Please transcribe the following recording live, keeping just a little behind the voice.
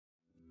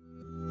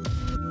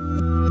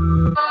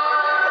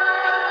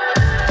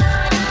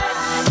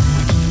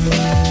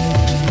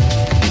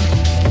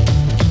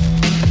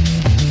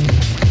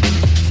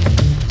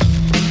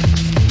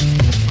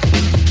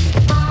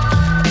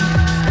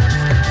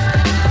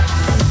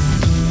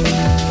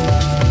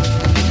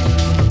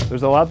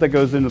There's a lot that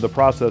goes into the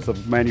process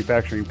of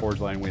manufacturing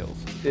Forgeline wheels.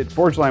 At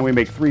Forgeline, we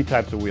make 3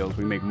 types of wheels.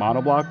 We make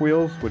monoblock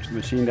wheels, which are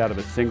machined out of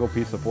a single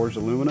piece of forged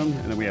aluminum,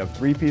 and then we have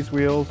 3-piece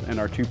wheels and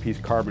our 2-piece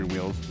carbon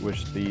wheels,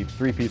 which the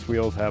 3-piece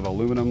wheels have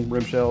aluminum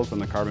rim shells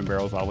and the carbon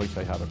barrels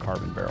obviously have a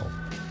carbon barrel.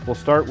 We'll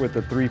start with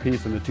the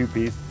 3-piece and the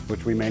 2-piece,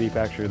 which we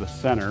manufacture the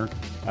center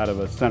out of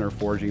a center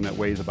forging that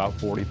weighs about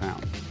 40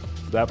 pounds.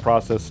 That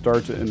process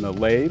starts in the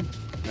lathe,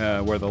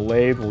 where the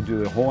lathe will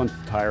do the whole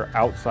entire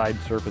outside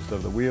surface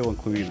of the wheel,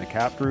 including the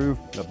cap groove,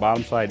 the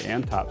bottom side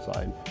and top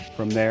side.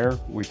 From there,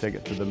 we take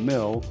it to the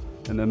mill,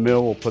 and the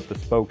mill will put the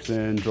spokes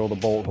in, drill the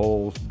bolt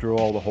holes, drill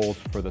all the holes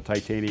for the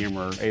titanium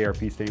or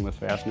ARP stainless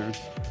fasteners,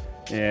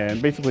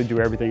 and basically do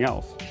everything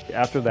else.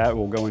 After that,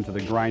 we'll go into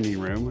the grinding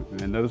room,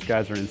 and those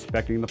guys are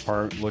inspecting the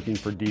part, looking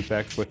for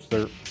defects, which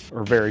there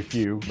are very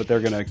few, but they're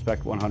going to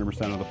expect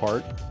 100% of the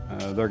part.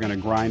 They're going to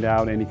grind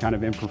out any kind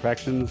of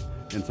imperfections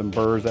and some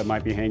burrs that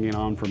might be hanging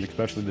on from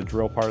especially the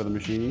drill part of the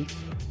machining.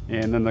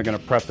 And then they're going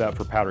to prep that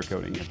for powder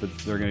coating.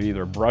 They're going to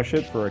either brush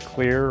it for a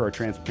clear or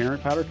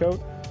transparent powder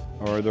coat,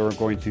 or they're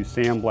going to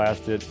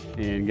sandblast it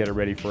and get it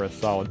ready for a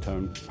solid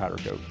tone powder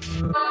coat.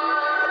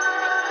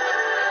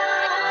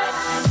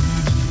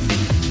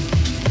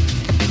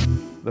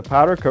 The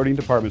powder coating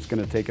department is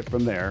going to take it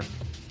from there,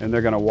 and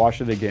they're going to wash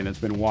it again. It's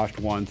been washed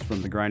once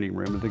from the grinding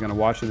room, but they're going to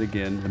wash it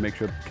again to make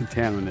sure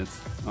contaminants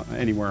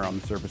anywhere on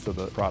the surface of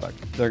the product.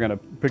 They're going to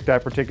pick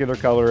that particular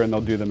color, and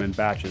they'll do them in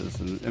batches.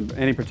 And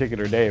any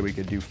particular day, we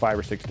could do 5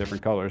 or 6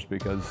 different colors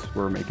because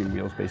we're making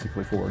wheels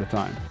basically 4 at a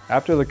time.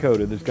 After they're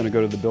coated, it's going to go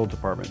to the build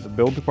department. The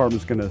build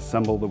department is going to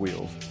assemble the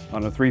wheels.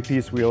 On a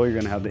 3-piece wheel, you're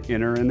going to have the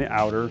inner and the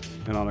outer,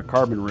 and on a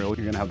carbon reel,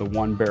 you're going to have the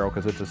one barrel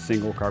because it's a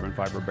single carbon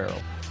fiber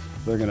barrel.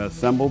 They're going to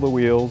assemble the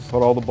wheels,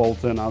 put all the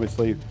bolts in,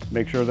 obviously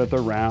make sure that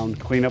they're round,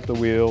 clean up the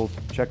wheels,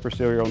 check for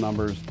serial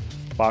numbers,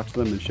 box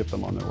them, and ship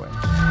them on their way.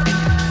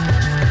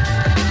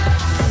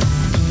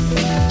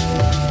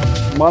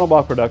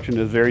 Monoblock production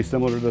is very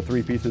similar to the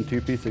 3-piece and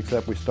 2-piece,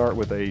 except we start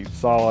with a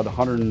solid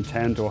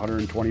 110 to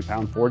 120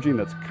 pound forging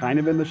that's kind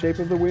of in the shape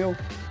of the wheel.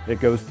 It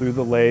goes through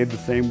the lathe the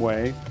same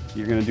way.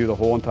 You're going to do the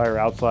whole entire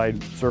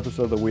outside surface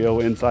of the wheel,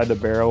 inside the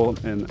barrel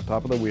and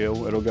top of the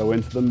wheel. It'll go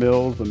into the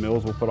mills. The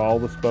mills will put all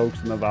the spokes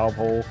and the valve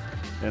hole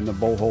and the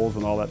bolt holes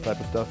and all that type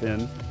of stuff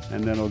in.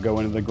 And then it'll go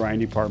into the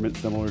grinding department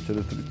similar to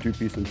the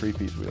 2-piece and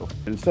 3-piece wheels.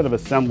 Instead of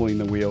assembling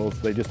the wheels,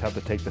 they just have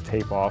to take the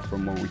tape off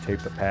from where we tape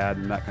the pad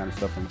and that kind of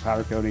stuff from the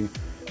powder coating.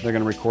 They're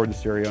going to record the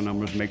serial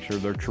numbers, make sure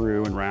they're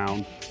true and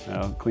round,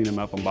 clean them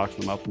up and box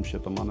them up and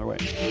ship them on their way.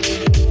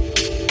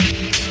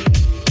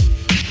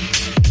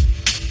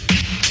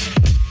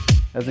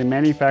 As the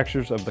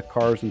manufacturers of the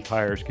cars and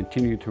tires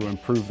continue to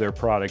improve their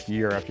product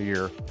year after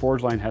year,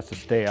 Forgeline has to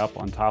stay up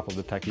on top of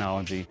the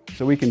technology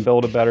so we can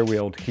build a better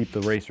wheel to keep the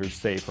racers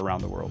safe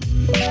around the world.